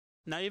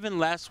Now, even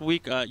last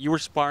week, you were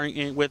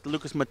sparring with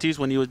Lucas Matthysse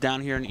when he was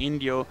down here in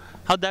Indio.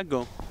 How'd that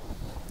go?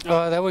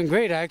 That went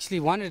great. I actually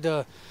wanted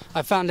to.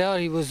 I found out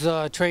he was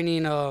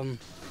training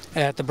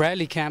at the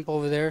Bradley camp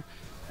over there.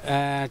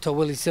 And I told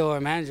Willie Silva,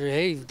 our manager,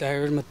 hey, I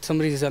heard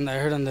somebody's on. I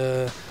heard on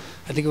the,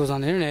 I think it was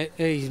on the internet.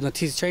 Hey,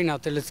 Matthysse training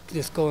out there.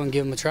 Let's go and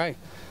give him a try.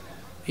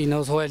 He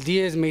knows Joel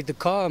Diaz made the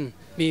call.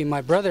 Me and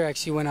my brother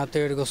actually went out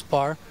there to go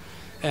spar,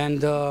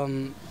 and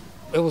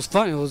it was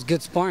fun. It was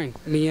good sparring.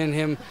 Me and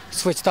him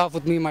switched off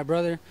with me and my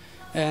brother,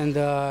 and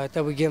I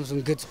thought we gave him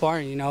some good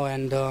sparring, you know.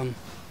 And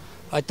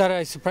I thought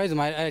I surprised him.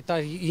 I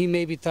thought he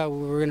maybe thought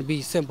we were gonna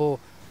be simple,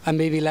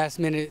 maybe last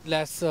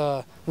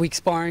week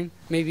sparring,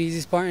 maybe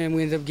easy sparring, and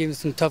we ended up giving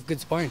some tough,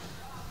 good sparring.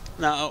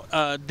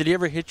 Now, did he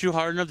ever hit you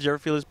hard enough? Did you ever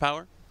feel his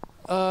power?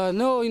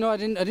 No, you know, I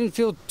didn't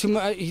feel too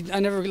much. I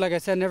never, like I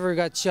said, never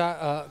got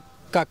shot,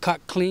 got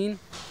caught clean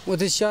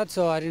with his shot,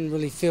 so I didn't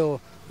really feel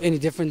any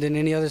different than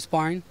any other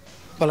sparring.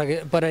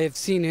 But I've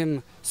seen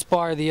him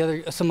spar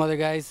some other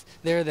guys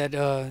there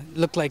that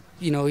look like,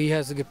 you know, he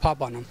has a good pop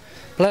on him.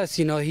 Plus,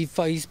 you know, he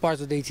spars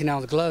with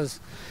 18-ounce gloves,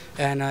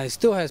 and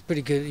still has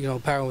pretty good, you know,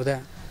 power with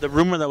that. The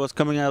rumor that was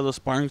coming out of the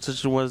sparring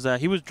session was that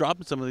he was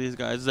dropping some of these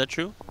guys. Is that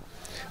true?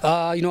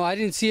 You know, I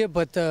didn't see it,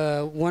 but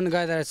one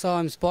guy that I saw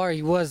him spar,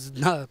 he was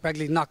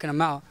practically knocking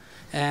him out.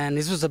 And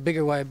this was a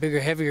bigger,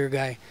 heavier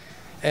guy.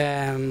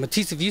 And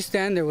Matthysse, if you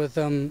stand there with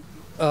him,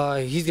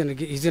 he's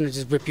gonna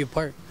just rip you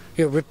apart.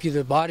 He'll rip you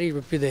the body,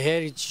 rip you the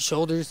head, hit your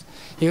shoulders.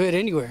 He'll hit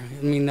anywhere.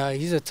 I mean,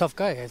 he's a tough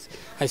guy.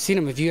 I've seen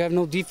him. If you have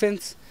no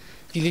defense,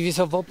 if you leave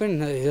yourself open,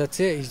 that's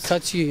it. He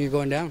touches you, you're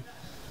going down.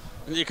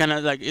 It kind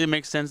of like, it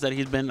makes sense that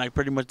he's been like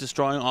pretty much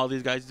destroying all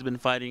these guys he's been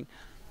fighting.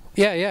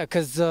 Yeah,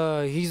 because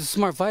he's a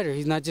smart fighter.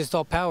 He's not just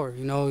all power.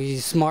 You know,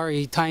 he's smart.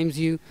 He times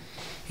you.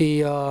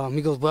 He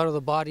goes well to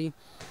the body.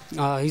 He's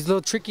a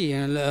little tricky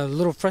and a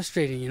little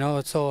frustrating. You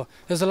know, so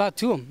there's a lot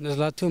to him. There's a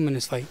lot to him in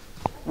this fight.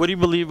 What do you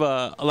believe?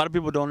 A lot of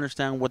people don't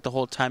understand what the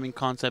whole timing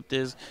concept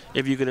is.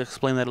 If you could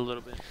explain that a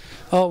little bit.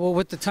 Oh, well,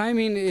 with the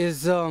timing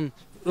is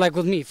like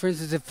with me, for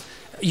instance,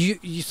 if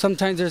you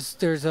sometimes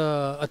there's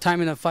a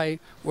time in a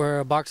fight where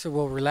a boxer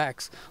will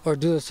relax or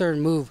do a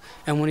certain move,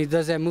 and when he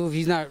does that move,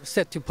 he's not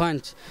set to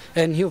punch,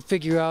 and he'll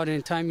figure out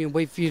in time and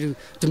wait for you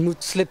to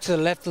move, slip to the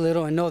left a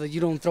little, and know that you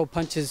don't throw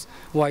punches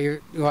while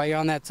you're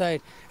on that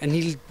side, and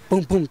he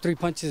boom, 3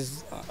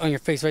 punches on your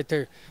face right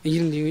there, and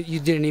you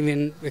didn't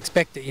even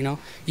expect it. You know,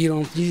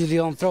 you usually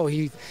don't throw.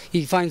 He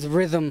finds the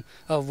rhythm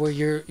of where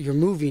you're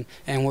moving,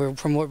 and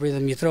from what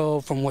rhythm you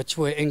throw, from which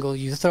way angle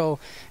you throw.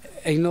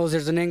 And he knows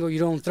there's an angle you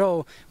don't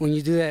throw. When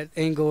you do that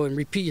angle and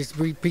repeat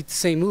the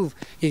same move,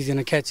 he's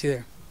gonna catch you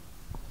there.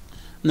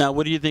 Now,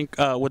 what do you think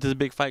with this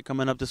big fight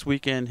coming up this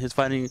weekend? His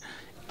fighting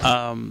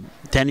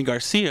Danny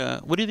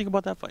Garcia. What do you think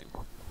about that fight?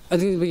 I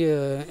think it'll be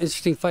an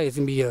interesting fight. It's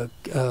gonna be a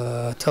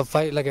tough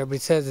fight, like everybody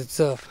says.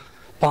 It's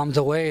palms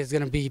away. It's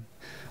gonna be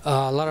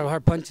a lot of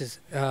hard punches.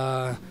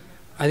 I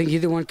think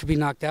either one could be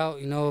knocked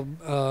out. You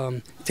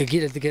know, to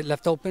get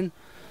left open.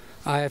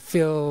 I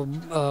feel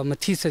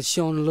Matthysse has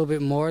shown a little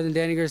bit more than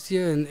Danny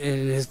Garcia in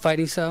his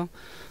fighting style.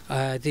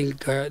 I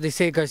think they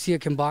say Garcia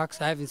can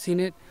box. I haven't seen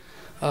it,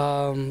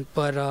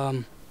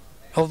 but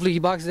hopefully he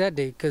boxes that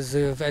day. Because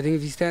I think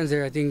if he stands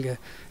there, I think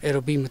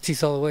it'll be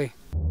Matthysse all the way.